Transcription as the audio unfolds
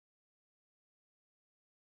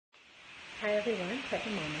Hi everyone,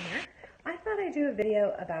 Pregnant Mama here. I thought I'd do a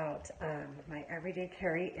video about my everyday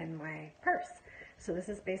carry in my purse. So this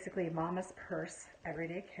is basically Mama's purse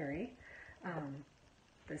everyday carry.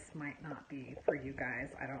 This might not be for you guys,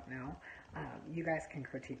 I don't know. You guys can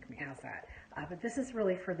critique me, how's that? But this is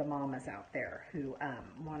really for the mamas out there who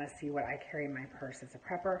want to see what I carry in my purse as a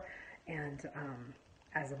prepper and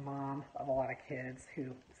as a mom of a lot of kids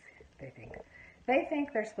who they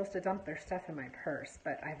think they're supposed to dump their stuff in my purse,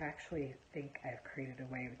 but I've actually think I've created a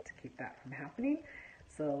way to keep that from happening.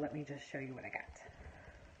 So let me just show you what I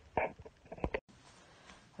got.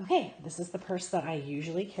 Okay, this is the purse that I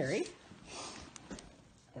usually carry.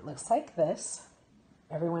 It looks like this.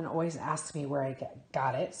 Everyone always asks me where I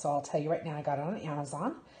got it, so I'll tell you right now, I got it on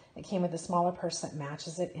Amazon. It came with a smaller purse that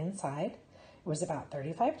matches it inside. It was about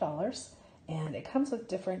 $35, and it comes with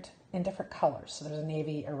different colors. So there's a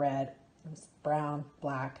navy, a red, brown,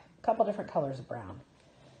 black, a couple different colors of brown.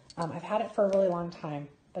 I've had it for a really long time.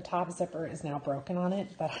 The top zipper is now broken on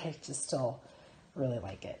it, but I just still really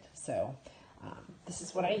like it. So this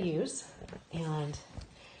is what I use. And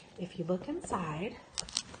if you look inside,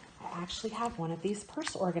 I actually have one of these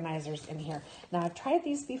purse organizers in here. Now I've tried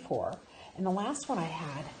these before, and the last one I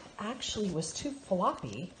had actually was too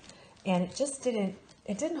floppy, and it just didn't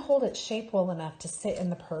hold its shape well enough to sit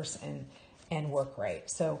in the purse and work right.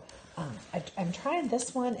 So I'm trying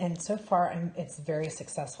this one, and so far it's very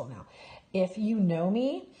successful now. If you know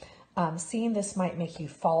me, seeing this might make you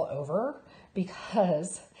fall over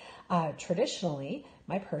because traditionally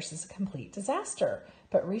my purse is a complete disaster.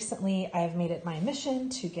 But recently I've made it my mission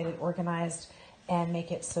to get it organized and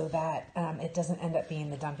make it so that it doesn't end up being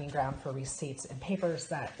the dumping ground for receipts and papers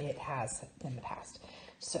that it has in the past.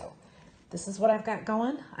 So this is what I've got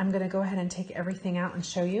going. I'm going to go ahead and take everything out and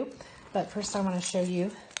show you. But first I want to show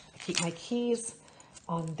you, I keep my keys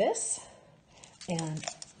on this, and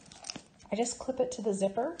I just clip it to the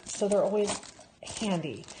zipper so they're always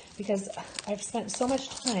handy, because I've spent so much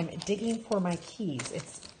time digging for my keys.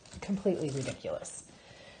 It's completely ridiculous.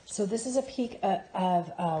 So this is a peek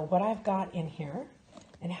of what I've got in here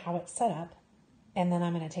and how it's set up, and then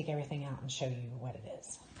I'm going to take everything out and show you what it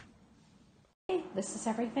is. Okay, this is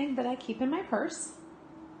everything that I keep in my purse.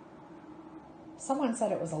 Someone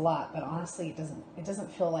said it was a lot, but honestly, it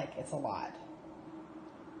doesn't feel like it's a lot.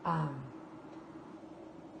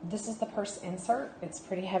 This is the purse insert. It's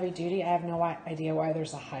pretty heavy duty. I have no idea why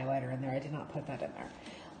there's a highlighter in there. I did not put that in there.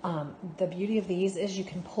 The beauty of these is you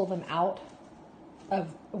can pull them out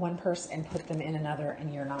of one purse and put them in another,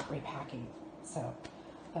 and you're not repacking. So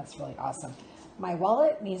that's really awesome. My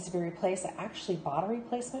wallet needs to be replaced. I actually bought a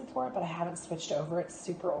replacement for it, but I haven't switched over. It's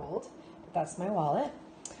super old, but that's my wallet.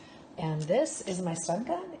 And this is my stun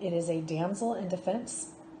gun. It is a damsel in defense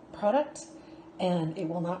product, and it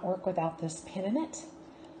will not work without this pin in it.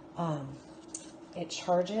 It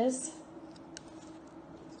charges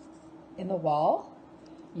in the wall.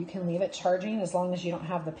 You can leave it charging as long as you don't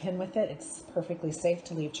have the pin with it. It's perfectly safe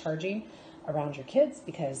to leave charging around your kids,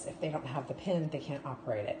 because if they don't have the pin, they can't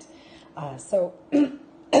operate it. So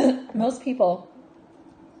most people,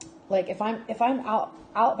 like if I'm out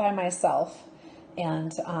by myself,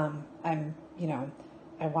 and I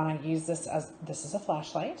want to use this is a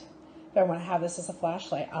flashlight. If I want to have this as a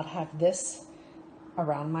flashlight, I'll have this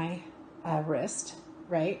around my wrist,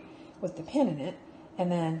 right, with the pin in it,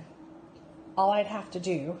 and then all I'd have to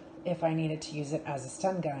do if I needed to use it as a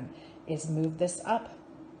stun gun is move this up,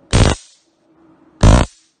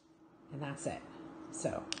 and that's it.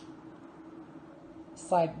 So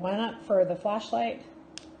slide one up for the flashlight,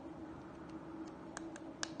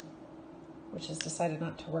 which has decided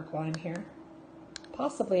not to work while I'm here.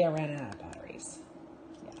 Possibly I ran it out of batteries.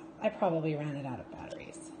 Yeah, I probably ran it out of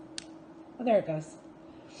batteries. Oh, there it goes.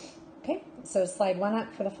 Okay, so slide one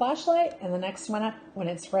up for the flashlight, and the next one up, when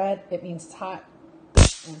it's red, it means it's hot,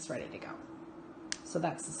 and it's ready to go. So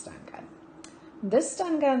that's the stun gun. This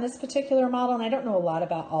stun gun, this particular model, and I don't know a lot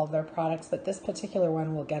about all of their products, but this particular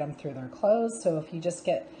one will get them through their clothes. So if you just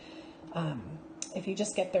get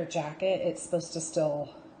their jacket, it's supposed to still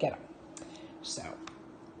get them. So,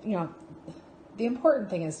 the important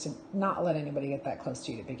thing is to not let anybody get that close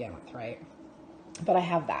to you to begin with, right? But I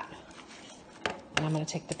have that. And I'm going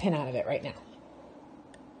to take the pin out of it right now.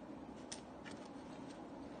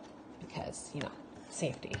 Because,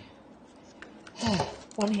 safety.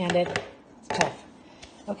 One-handed, it's tough.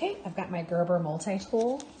 Okay, I've got my Gerber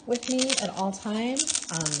multi-tool with me at all times.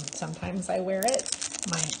 Sometimes I wear it.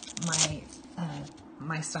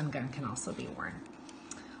 My stun gun can also be worn.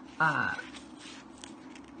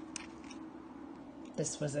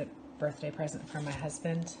 This was a birthday present from my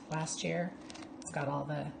husband last year. It's got all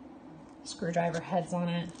the screwdriver heads on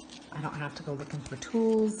it. I don't have to go looking for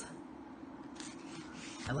tools.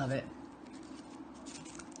 I love it.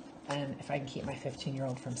 And if I can keep my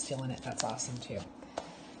 15-year-old from stealing it, that's awesome too.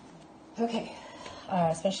 Okay,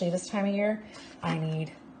 especially this time of year, I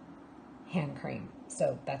need hand cream.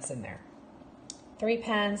 So that's in there. 3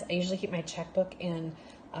 pens. I usually keep my checkbook in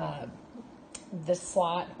this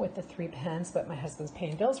slot with the 3 pens, but my husband's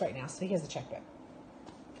paying bills right now, so he has a checkbook.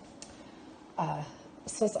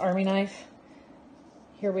 Swiss Army knife.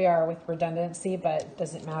 Here we are with redundancy, but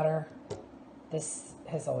doesn't matter. This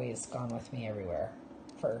has always gone with me everywhere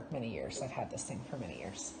for many years. I've had this thing for many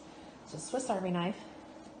years. So Swiss Army knife.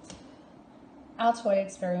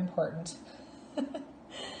 Altoids, very important.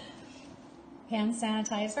 Hand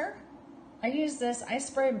sanitizer. I use this, I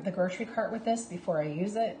spray the grocery cart with this before I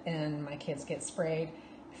use it, and my kids get sprayed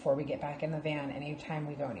before we get back in the van anytime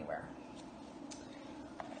we go anywhere.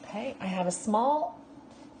 Okay, I have a small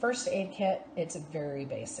first aid kit. It's very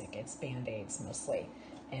basic. It's Band-Aids mostly,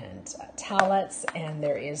 and towelettes, and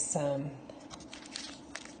there is some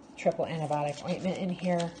triple antibiotic ointment in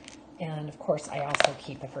here. And of course, I also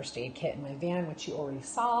keep a first aid kit in my van, which you already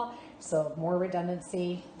saw. So more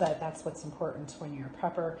redundancy, but that's what's important when you're a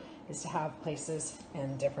prepper, is to have places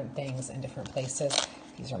and different things in different places.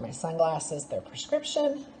 These are my sunglasses, they're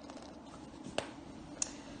prescription.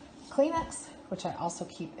 Kleenex, which I also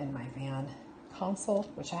keep in my van console,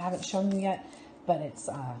 which I haven't shown you yet, but it's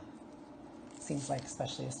seems like,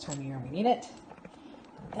 especially this time of year, we need it.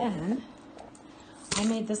 And then I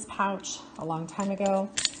made this pouch a long time ago,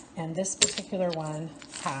 and this particular one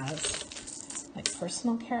has like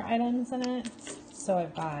personal care items in it. So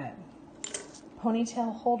I've got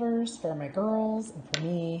ponytail holders for my girls and for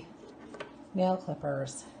me, nail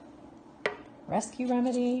clippers, rescue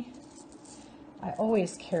remedy. I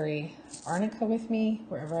always carry arnica with me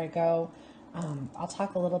wherever I go. I'll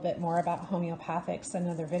talk a little bit more about homeopathics in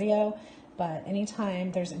another video, but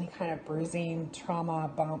anytime there's any kind of bruising, trauma,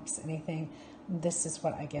 bumps, anything, this is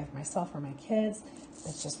what I give myself or my kids.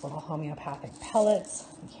 It's just little homeopathic pellets.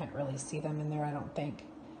 You can't really see them in there, I don't think.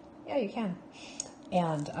 Yeah, you can.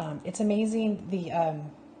 And it's amazing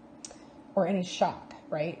or any shock,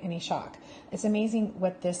 right? Any shock. It's amazing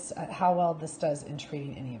what this, how well this does in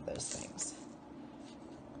treating any of those things.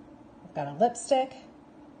 I've got a lipstick.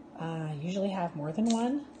 I usually have more than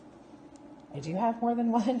one. I do have more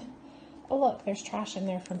than one. Oh look, there's trash in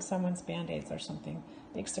there from someone's Band-Aids or something.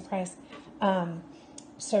 Big surprise.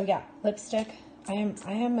 So yeah, lipstick. I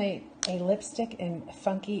am a lipstick and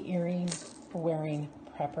funky earring wearing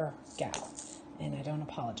prepper gal, and I don't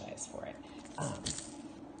apologize for it.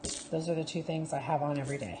 Those are the 2 things I have on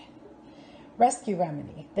every day. Rescue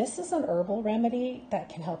remedy. This is an herbal remedy that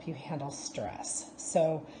can help you handle stress.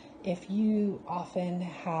 So if you often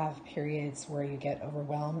have periods where you get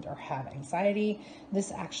overwhelmed or have anxiety,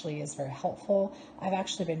 this actually is very helpful. I've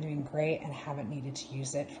actually been doing great and haven't needed to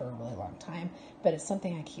use it for a really long time, but it's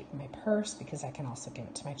something I keep in my purse because I can also give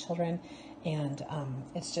it to my children. And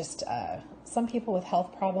it's just, some people with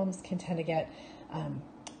health problems can tend to get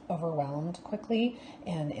overwhelmed quickly,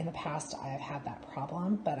 and in the past I've had that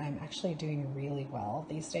problem, but I'm actually doing really well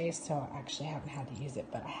these days, so I actually haven't had to use it,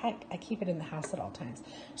 but I keep it in the house at all times.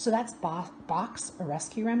 So that's Bach's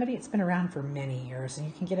rescue remedy. It's been around for many years, and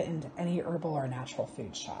you can get it into any herbal or natural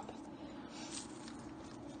food shop.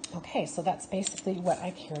 Okay, so that's basically what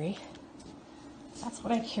I carry. That's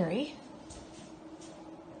what I carry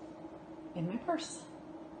in my purse.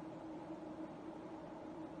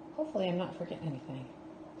 Hopefully I'm not forgetting anything.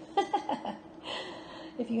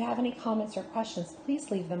 If you have any comments or questions,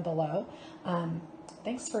 please leave them below.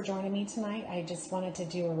 Thanks for joining me tonight. I just wanted to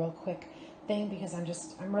do a real quick thing because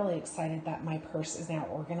I'm really excited that my purse is now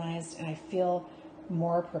organized, and I feel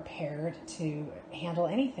more prepared to handle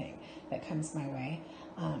anything that comes my way.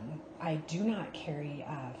 I do not carry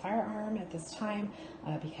a firearm at this time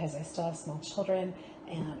because I still have small children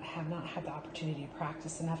and have not had the opportunity to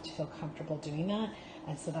practice enough to feel comfortable doing that.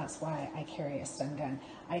 And so that's why I carry a stun gun.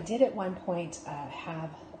 I did at one point have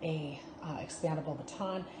a expandable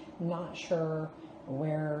baton. Not sure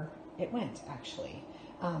where it went actually.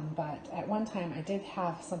 But at one time I did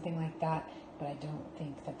have something like that, but I don't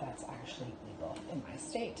think that that's actually legal in my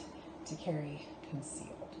state to carry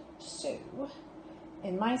concealed. So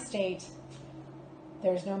in my state,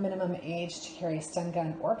 there's no minimum age to carry a stun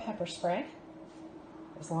gun or pepper spray,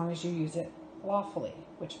 as long as you use it lawfully,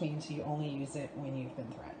 which means you only use it when you've been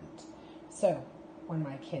threatened. So when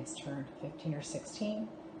my kids turned 15 or 16,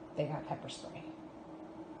 they got pepper spray.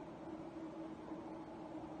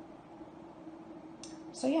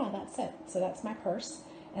 So yeah, that's it. So that's my purse.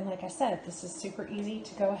 And like I said, this is super easy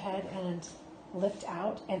to go ahead and lift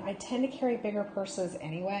out, and I tend to carry bigger purses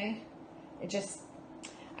anyway. I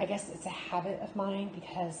guess it's a habit of mine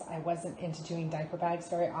because I wasn't into doing diaper bags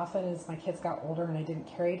very often as my kids got older and I didn't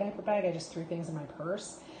carry a diaper bag. I just threw things in my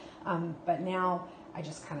purse. But now I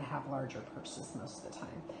just kind of have larger purses most of the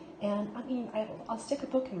time. And I mean, I'll stick a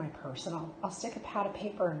book in my purse, and I'll stick a pad of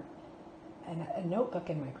paper and a notebook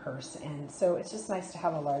in my purse. And so it's just nice to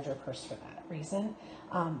have a larger purse for that reason.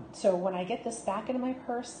 So when I get this back into my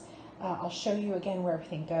purse, I'll show you again where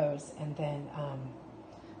everything goes, and then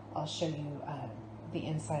I'll show you the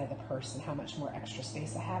inside of the purse and how much more extra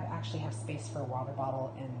space I have. I actually have space for a water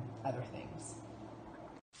bottle and other things.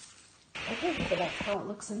 Okay, so that's how it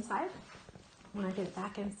looks inside. When I get it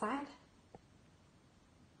back inside,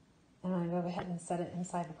 and I'm going to go ahead and set it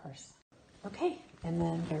inside the purse. Okay, and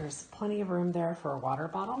then there's plenty of room there for a water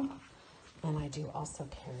bottle, and I do also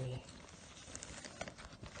carry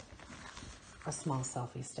a small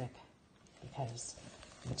selfie stick because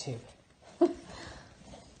of the tube.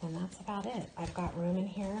 And that's about it. I've got room in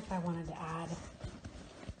here if I wanted to add,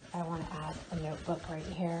 a notebook right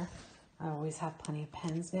here. I always have plenty of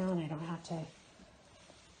pens now, and I don't have to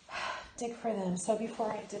dig for them. So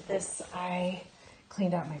before I did this, I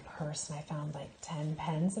cleaned out my purse, and I found like 10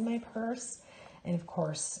 pens in my purse. And of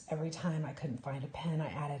course, every time I couldn't find a pen, I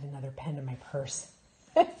added another pen to my purse.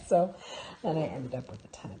 So then I ended up with a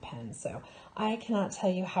ton of pens. So I cannot tell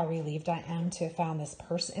you how relieved I am to have found this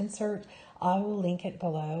purse insert. I will link it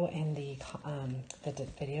below in the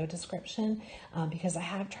video description because I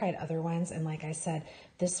have tried other ones, and like I said,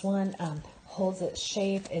 this one holds its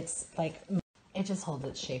shape. It's like, it just holds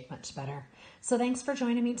its shape much better. So thanks for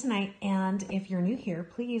joining me tonight, and if you're new here,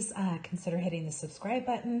 please consider hitting the subscribe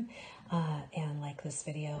button and like this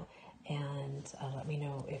video, and let me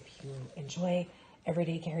know if you enjoy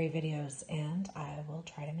everyday carry videos, and I will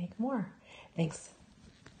try to make more. Thanks.